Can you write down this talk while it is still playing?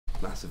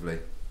Massively.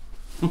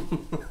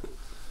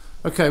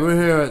 Okay, we're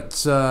here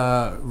at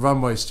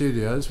Runway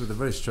Studios with a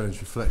very strange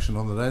reflection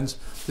on the lens.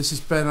 This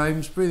is Ben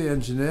Amesbury, the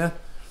engineer,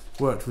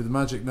 worked with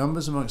Magic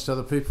Numbers amongst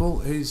other people.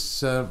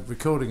 He's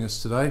recording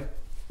us today,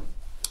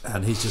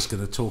 and he's just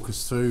going to talk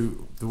us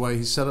through the way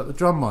he set up the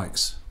drum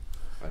mics.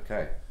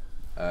 Okay.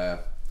 I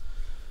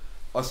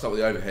start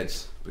with the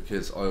overheads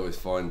because I always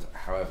find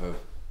however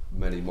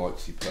many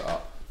mics you put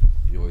up,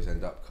 you always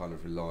end up kind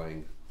of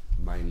relying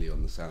mainly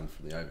on the sound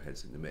from the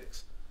overheads in the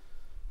mix.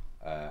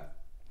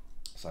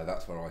 So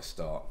that's where I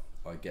start.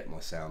 I get my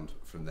sound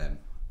from them.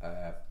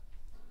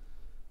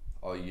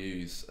 I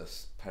use a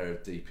pair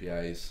of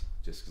DPAs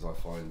just because I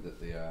find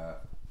that the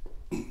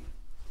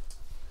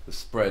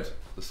spread,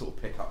 the sort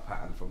of pickup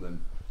pattern from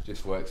them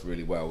just works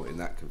really well in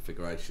that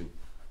configuration.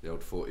 The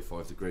old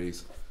 45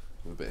 degrees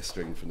with a bit of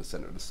string from the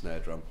centre of the snare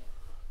drum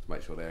to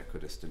make sure they're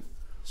equidistant.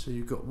 So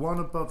you've got one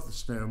above the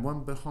snare and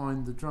one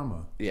behind the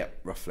drummer? Yeah,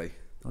 roughly.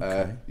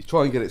 Okay. You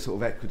try and get it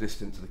sort of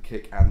equidistant to the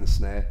kick and the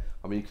snare.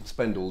 I mean, you can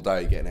spend all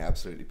day getting it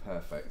absolutely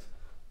perfect,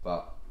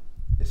 but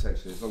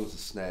essentially as long as the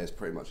snare is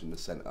pretty much in the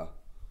centre,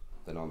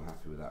 then I'm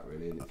happy with that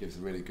really, and it gives a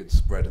really good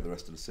spread of the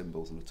rest of the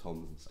cymbals and the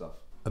toms and stuff.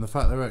 And the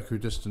fact they're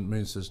equidistant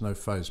means there's no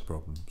phase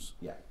problems?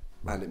 Yeah,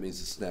 right. And it means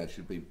the snare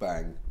should be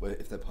bang,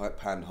 if they're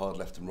panned hard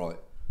left and right,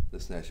 the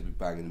snare should be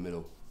bang in the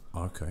middle.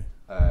 Okay.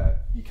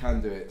 You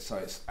can do it so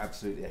it's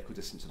absolutely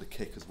equidistant to the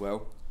kick as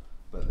well,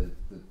 but the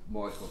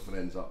mic often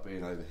ends up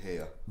being over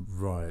here.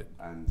 Right.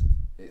 And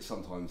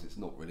sometimes it's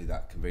not really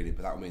that convenient,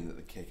 but that will mean that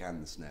the kick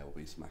and the snare will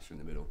be smashed in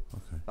the middle.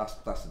 Okay. That's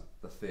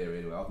the theory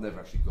anyway. I've never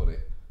actually got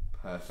it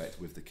perfect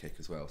with the kick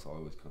as well, so I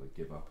always kind of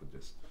give up and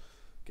just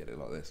get it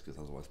like this, because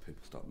otherwise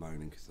people start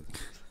moaning because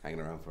they're hanging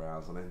around for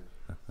hours on end.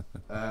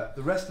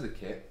 The rest of the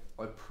kit,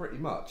 I pretty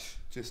much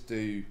just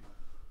do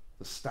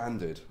the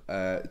standard.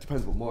 It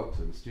depends what mics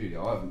are in the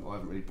studio. I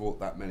haven't really brought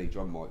that many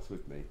drum mics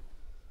with me.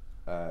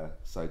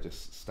 So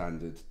just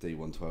standard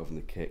D112 in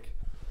the kick,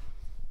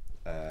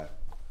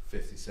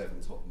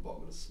 57 top and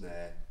bottom of the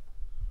snare,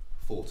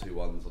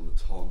 421s on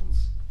the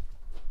toms.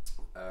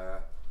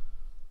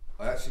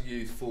 I actually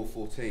used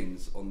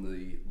 414s on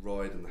the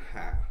ride and the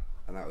hat,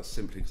 and that was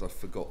simply because I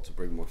forgot to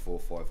bring my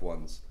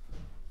 451s.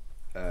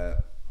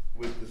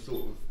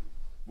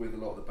 With a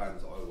lot of the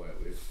bands that I work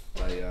with,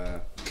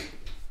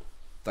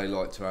 they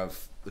like to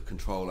have the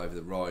control over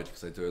the ride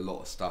because they do a lot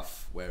of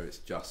stuff where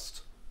it's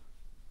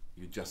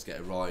you just get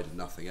a ride and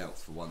nothing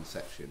else for one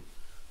section,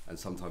 and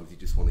sometimes you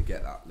just want to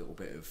get that little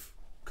bit of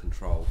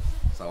control.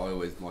 So I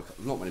always mic up.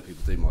 Not many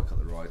people do mic up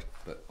the ride,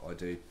 but I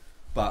do.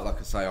 But like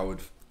I say, I would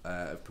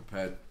have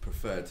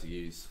preferred to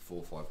use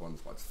 451s,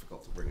 but I just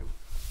forgot to bring them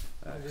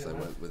because they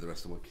went with the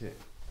rest of my kit.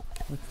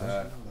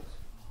 Okay.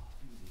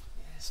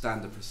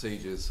 Standard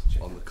procedures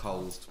on the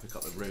Coles to pick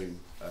up the room.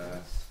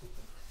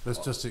 Let's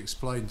just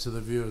explain to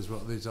the viewers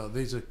what these are.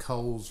 These are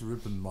Coles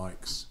ribbon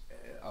mics.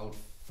 Old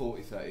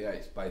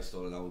 4038 is based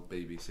on an old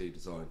BBC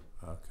design.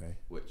 Okay.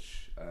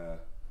 Which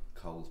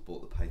Coles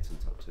bought the patent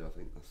up to. I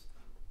think that's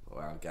how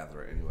I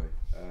gather it anyway.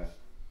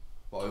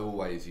 But I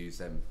always use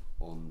them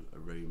on a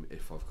room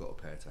if I've got a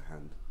pair to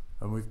hand.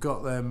 And we've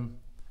got them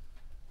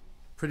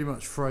pretty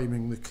much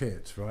framing the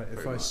kit, right?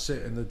 Pretty if I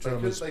sit in the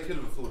drums, they could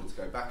have afforded to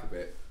go back a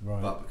bit,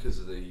 right. But because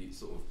of the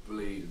sort of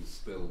bleed and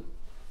spill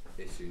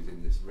issues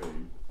in this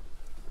room,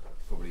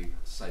 probably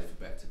safer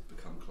bet to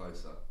become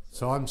closer.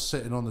 So I'm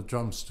sitting on the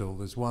drum stool.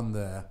 There's one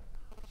there,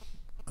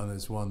 and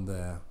there's one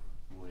there,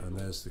 and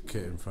there's the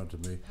kit in front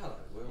of me. Hello,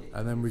 Will.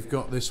 And then we've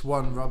got this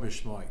one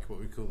rubbish mic, what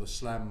we call the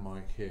slam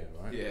mic here,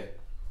 right? Yeah,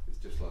 it's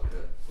just like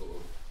a sort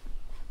of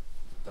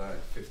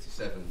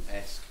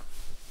 57-esque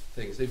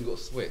thing. It's even got a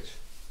switch,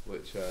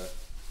 which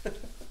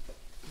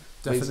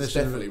means it's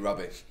definitely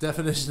rubbish.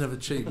 Definition of a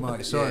cheap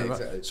mic. Sorry, yeah,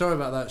 exactly. Sorry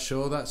about that,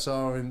 Shaw. That's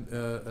our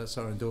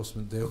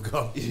endorsement deal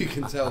gone. You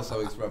can tell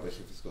something's rubbish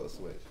if it's got a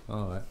switch.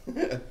 All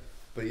right.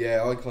 But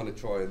yeah, I kind of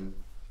try and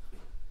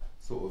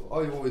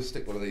I always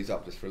stick one of these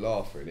up just for a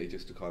laugh, really,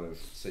 just to kind of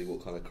see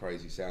what kind of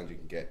crazy sound you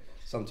can get.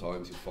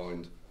 Sometimes you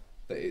find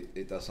that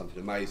it does something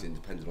amazing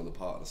depending on the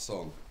part of the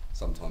song.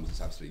 Sometimes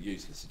it's absolutely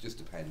useless. It just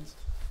depends.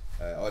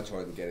 I try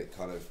and get it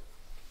kind of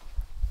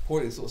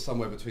pointing sort of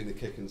somewhere between the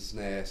kick and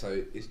snare,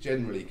 so it's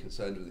generally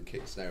concerned with the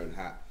kick, snare and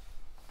hat,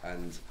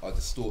 and I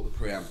distort the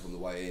preamp on the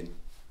way in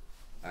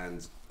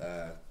and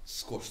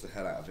squash the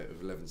hell out of it with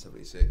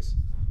 1176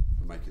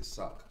 and make it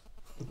suck.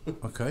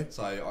 Okay.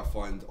 So I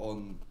find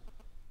on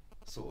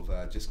sort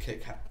of just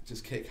kick, hat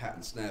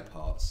and snare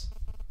parts,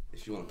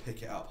 if you want to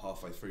pick it up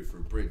halfway through for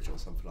a bridge or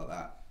something like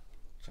that,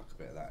 chuck a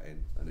bit of that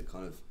in, and it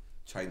kind of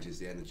changes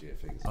the energy of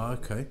things.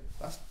 Okay.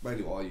 That's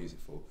mainly what I use it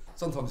for.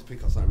 Sometimes the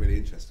pickups aren't really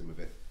interesting with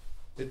it.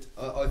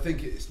 I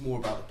think it's more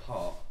about the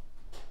part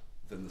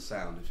than the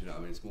sound, if you know what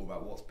I mean. It's more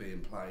about what's being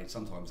played.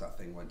 Sometimes that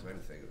thing won't do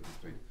anything. It'll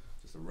just be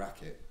just a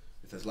racket.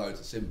 If there's loads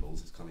of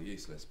cymbals, it's kind of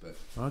useless. But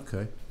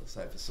okay, let's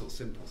say for sort of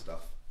simple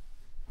stuff,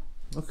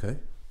 okay,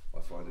 I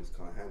find it's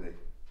kind of handy.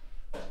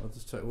 I'll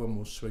just take one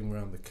more swing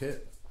around the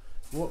kit.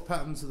 What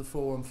patterns are the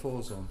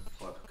 414s on?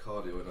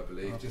 Hypercardioid, I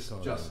believe. Just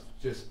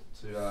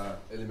to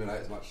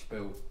eliminate as much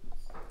spill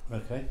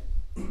Okay.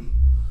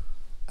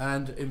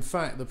 And in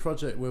fact, the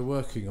project we're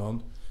working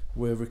on,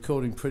 we're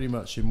recording pretty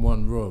much in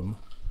one room,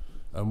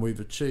 and we've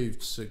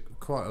achieved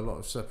quite a lot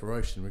of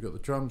separation. We've got the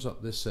drums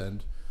up this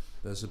end,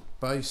 there's a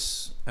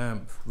bass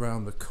amp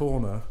round the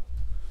corner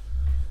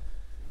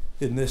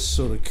in this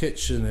sort of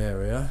kitchen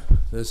area,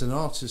 there's an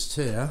artist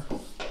here,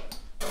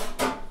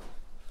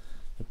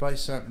 a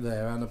bass amp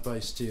there and a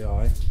bass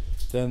DI,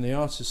 then the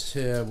artist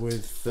here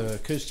with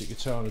acoustic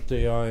guitar and a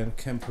DI and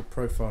Kemper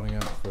profiling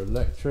amp for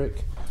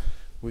electric.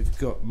 We've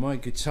got my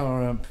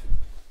guitar amp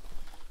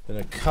in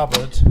a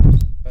cupboard,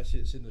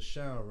 actually it's in the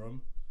shower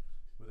room,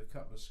 with a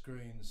couple of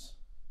screens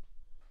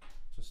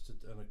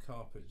and a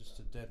carpet just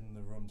to deaden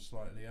the room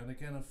slightly, and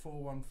again a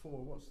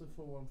 414. What's the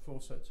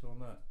 414 set to on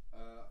that?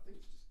 I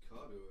think it's just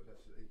cardioid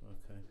actually.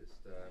 Okay. I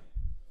just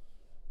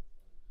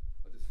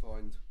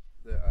find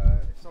that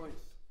if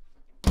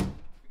the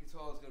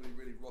guitar's going to be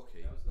really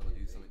rocky, then I'd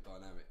use something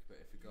dynamic.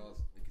 But if the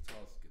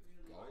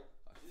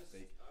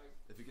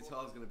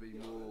guitar's going to be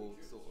more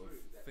sort of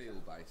feel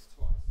based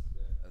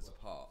as a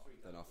part,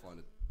 then I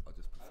find I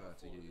just prefer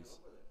to use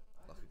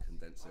like a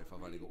condenser if I've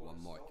only got one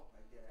mic.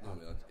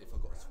 Normally, if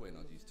I've got a twin,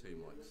 I'd use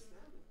two mics,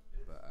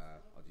 but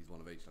I'd use one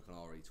of each, like an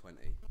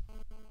RE20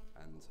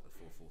 and a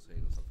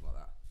 414 or something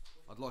like that.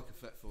 I'd like a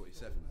FET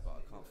 47,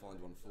 but I can't find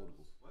one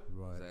affordable.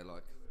 Right.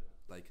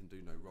 They can do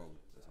no wrong,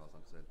 as far as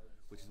I'm concerned.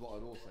 Which is what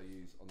I'd also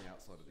use on the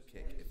outside of the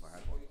kick if I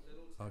had one.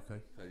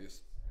 Okay. So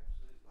just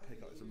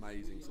pick up this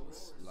amazing sort of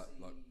like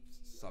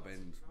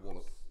sub-end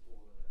wallop,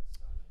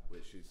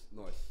 which is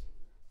nice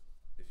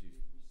if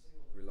you're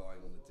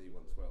relying on the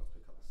D112 to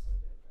pick up this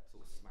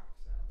sort of smack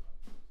sound.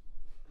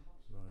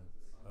 Right.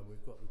 And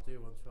we've got the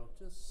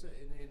D112 just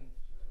sitting in.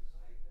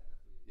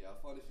 Yeah, I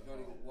find if you've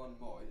only got one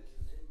mic,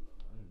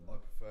 I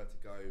prefer to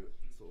go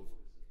sort of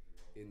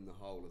in the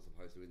hole as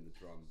opposed to in the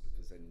drum,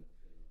 because then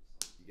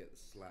you get the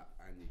slap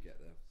and you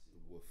get the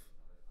woof.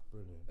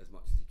 Brilliant. As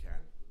much as you can.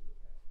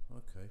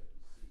 Okay.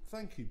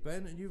 Thank you,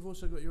 Ben. And you've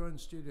also got your own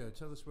studio.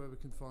 Tell us where we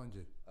can find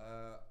you.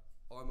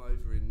 I'm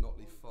over in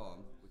Notley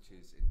Farm, which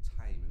is in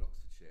Tame in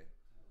Oxfordshire,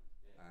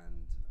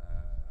 and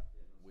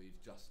we've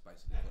just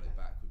basically got it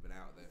back. We've been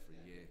out there for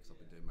a year because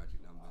I've been doing magic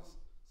numbers,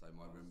 so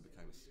my room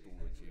became a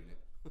storage unit.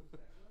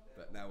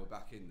 But now we're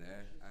back in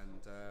there,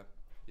 and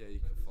yeah, you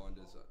can find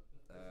us at,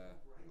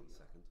 hang on a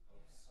second.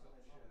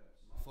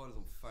 Find us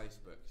on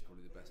Facebook, it's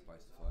probably the best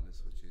place to find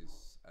us, which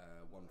is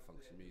One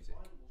Function Music.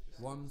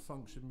 One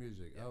Function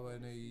Music, yeah.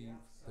 O-N-E,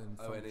 then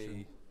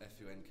O-N-E,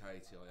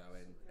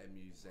 F-U-N-K-T-I-O-N,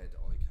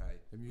 M-U-Z-I-K.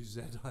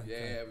 M-U-Z-I-K.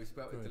 Yeah, we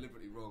spelled it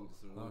deliberately wrong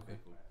just to annoy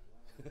people.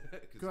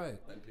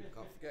 Great. Then people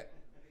can't forget.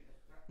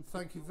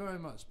 Thank you very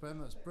much, Ben,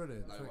 that's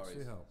brilliant. No Thanks worries. for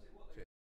your help.